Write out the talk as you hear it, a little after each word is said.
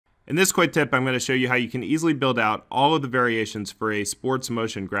In this quick tip, I'm going to show you how you can easily build out all of the variations for a sports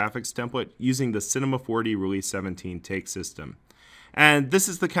motion graphics template using the Cinema 4D Release 17 take system. And this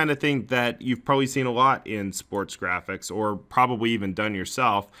is the kind of thing that you've probably seen a lot in sports graphics, or probably even done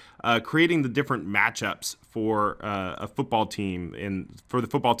yourself, creating the different matchups for a football team for the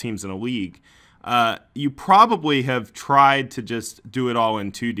football teams in a league. You probably have tried to just do it all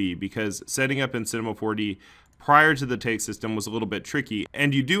in 2D because setting up in Cinema 4D prior to the take system was a little bit tricky,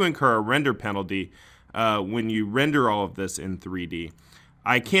 and you do incur a render penalty when you render all of this in 3D.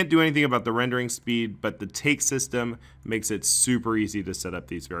 I can't do anything about the rendering speed, but the take system makes it super easy to set up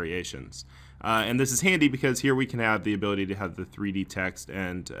these variations. And this is handy because here we can have the ability to have the 3D text,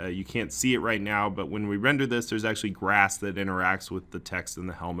 and you can't see it right now, but when we render this, there's actually grass that interacts with the text in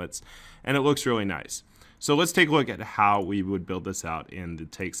the helmets, and it looks really nice. So let's take a look at how we would build this out in the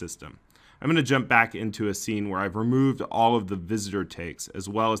take system. I'm going to jump back into a scene where I've removed all of the visitor takes as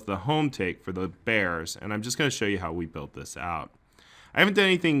well as the home take for the Bears, and I'm just going to show you how we built this out. I haven't done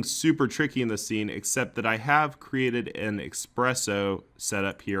anything super tricky in this scene except that I have created an espresso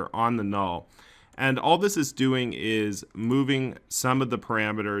setup here on the null. And all this is doing is moving some of the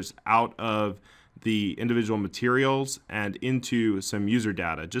parameters out of the individual materials and into some user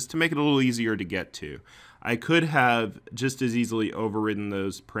data just to make it a little easier to get to. I could have just as easily overridden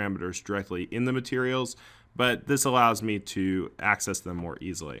those parameters directly in the materials, but this allows me to access them more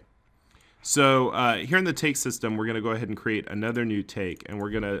easily. So here in the take system, we're going to go ahead and create another new take, and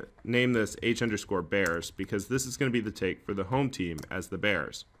we're going to name this H_Bears because this is going to be the take for the home team as the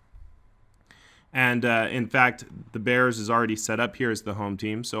Bears. And in fact, the Bears is already set up here as the home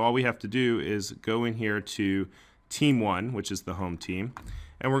team, so all we have to do is go in here to Team 1, which is the home team,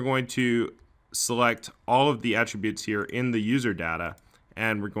 and we're going to select all of the attributes here in the user data,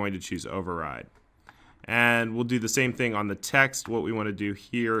 and we're going to choose Override. And we'll do the same thing on the text. What we want to do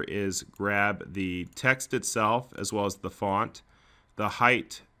here is grab the text itself as well as the font, the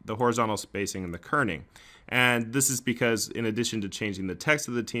height, the horizontal spacing, and the kerning. And this is because in addition to changing the text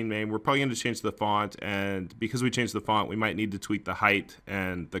of the team name, we're probably going to change the font, and because we changed the font, we might need to tweak the height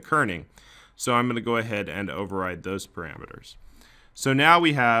and the kerning. So I'm going to go ahead and override those parameters. So now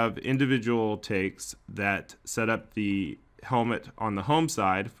we have individual takes that set up the helmet on the home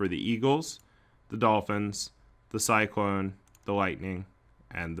side for the Eagles, the Dolphins, the Cyclone, the Lightning,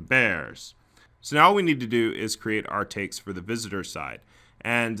 and the Bears. So now all we need to do is create our takes for the visitor side.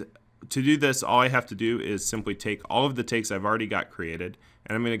 And to do this, all I have to do is simply take all of the takes I've already got created,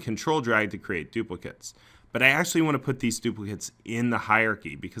 and I'm going to control drag to create duplicates. But I actually want to put these duplicates in the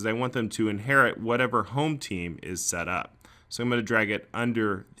hierarchy because I want them to inherit whatever home team is set up. So I'm going to drag it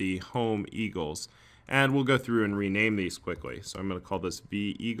under the home Eagles, and we'll go through and rename these quickly. So I'm going to call this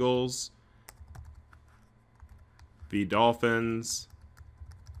V Eagles, V Dolphins,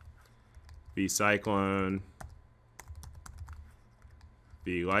 V Cyclone,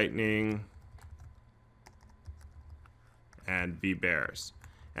 V Lightning, and V Bears.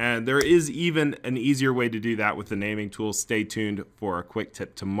 And there is even an easier way to do that with the naming tool. Stay tuned for a quick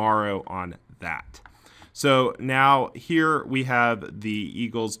tip tomorrow on that. So now here we have the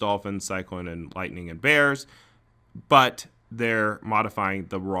Eagles, Dolphins, Cyclone, and Lightning, and Bears, but they're modifying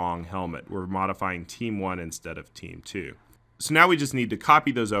the wrong helmet. We're modifying Team 1 instead of Team 2. So now we just need to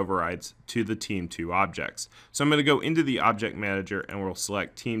copy those overrides to the Team 2 objects. So I'm going to go into the Object Manager and we'll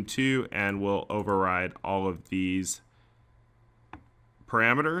select Team 2 and we'll override all of these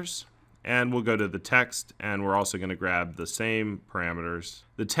parameters. And we'll go to the text and we're also going to grab the same parameters,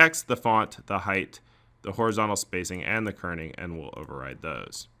 the text, the font, the height, the horizontal spacing, and the kerning, and we'll override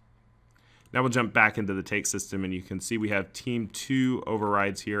those. Now we'll jump back into the take system and you can see we have Team 2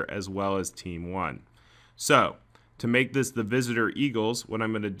 overrides here as well as Team 1. So to make this the visitor Eagles, what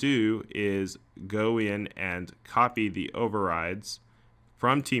I'm going to do is go in and copy the overrides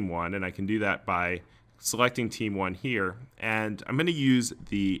from Team 1, and I can do that by selecting Team 1 here, and I'm going to use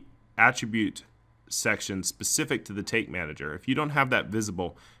the attribute section specific to the take manager. If you don't have that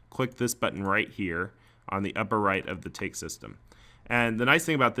visible, click this button right here on the upper right of the take system. And the nice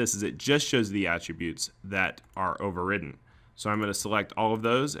thing about this is it just shows the attributes that are overridden. So I'm going to select all of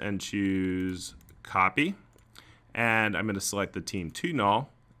those and choose copy. And I'm going to select the Team 2 null,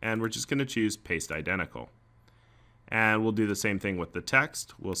 and we're just going to choose paste identical. And we'll do the same thing with the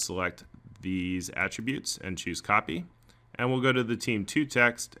text. We'll select these attributes and choose copy. And we'll go to the Team 2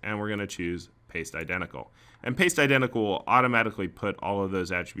 text, and we're going to choose paste identical. And paste identical will automatically put all of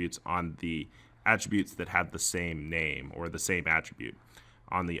those attributes on the attributes that have the same name or the same attribute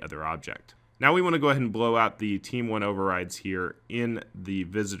on the other object. Now we want to go ahead and blow out the Team 1 overrides here in the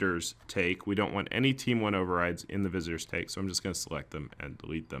visitors take. We don't want any Team 1 overrides in the visitors take, so I'm just going to select them and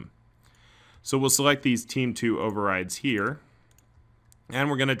delete them. So we'll select these Team 2 overrides here, and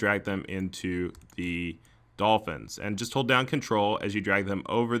we're going to drag them into the Dolphins. And just hold down Control as you drag them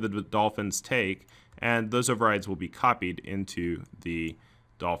over the Dolphins take, and those overrides will be copied into the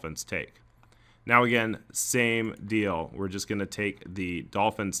Dolphins take. Now again, same deal. We're just going to take the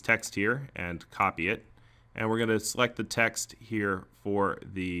Dolphins text here and copy it. And we're going to select the text here for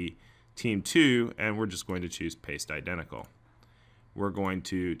the Team 2, and we're just going to choose Paste Identical. We're going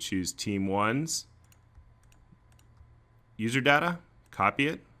to choose Team 1's user data, copy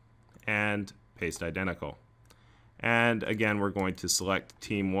it, and paste identical. And again, we're going to select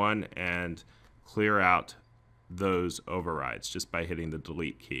Team 1 and clear out those overrides just by hitting the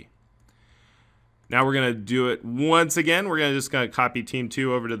delete key. Now we're going to do it once again. We're just going to copy Team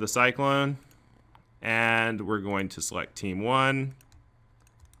 2 over to the Cyclone, and we're going to select Team 1,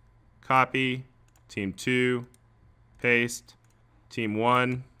 copy, Team 2, paste, Team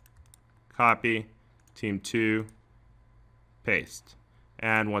 1, copy, Team 2, paste.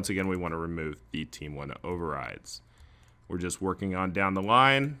 And once again, we want to remove the Team 1 overrides. We're just working on down the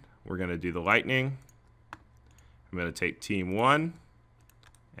line. We're going to do the Lightning. I'm going to take Team 1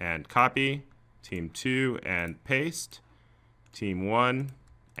 and copy, Team 2 and paste, Team 1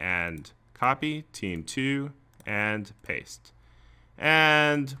 and copy, Team 2 and paste.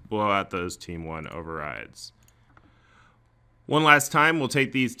 And blow out those Team 1 overrides. One last time, we'll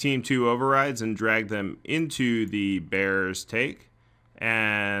take these Team 2 overrides and drag them into the Bears take.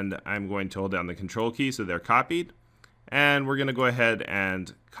 And I'm going to hold down the Control key so they're copied. And we're going to go ahead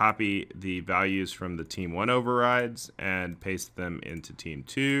and copy the values from the Team 1 overrides and paste them into Team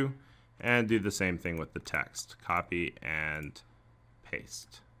 2. And do the same thing with the text. Copy and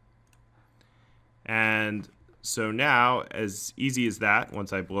paste. And so now, as easy as that,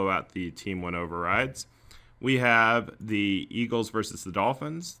 once I blow out the Team 1 overrides, we have the Eagles versus the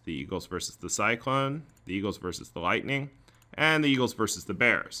Dolphins, the Eagles versus the Cyclone, the Eagles versus the Lightning, and the Eagles versus the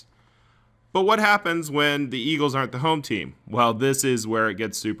Bears. But what happens when the Eagles aren't the home team? Well, this is where it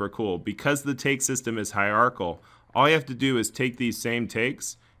gets super cool. Because the take system is hierarchical, all you have to do is take these same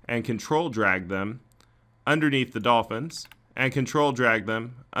takes and control drag them underneath the Dolphins, and control drag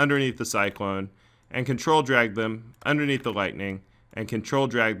them underneath the Cyclone, and control drag them underneath the Lightning, and control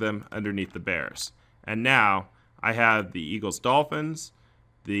drag them underneath the Bears. And now I have the Eagles Dolphins,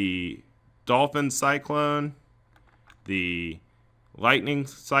 the Dolphins Cyclone, the Lightning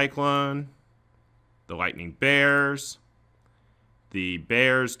Cyclone, the Lightning Bears, the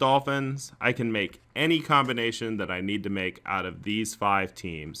Bears Dolphins. I can make any combination that I need to make out of these 5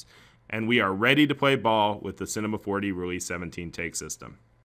 teams. And we are ready to play ball with the Cinema 4D Release 17 take system.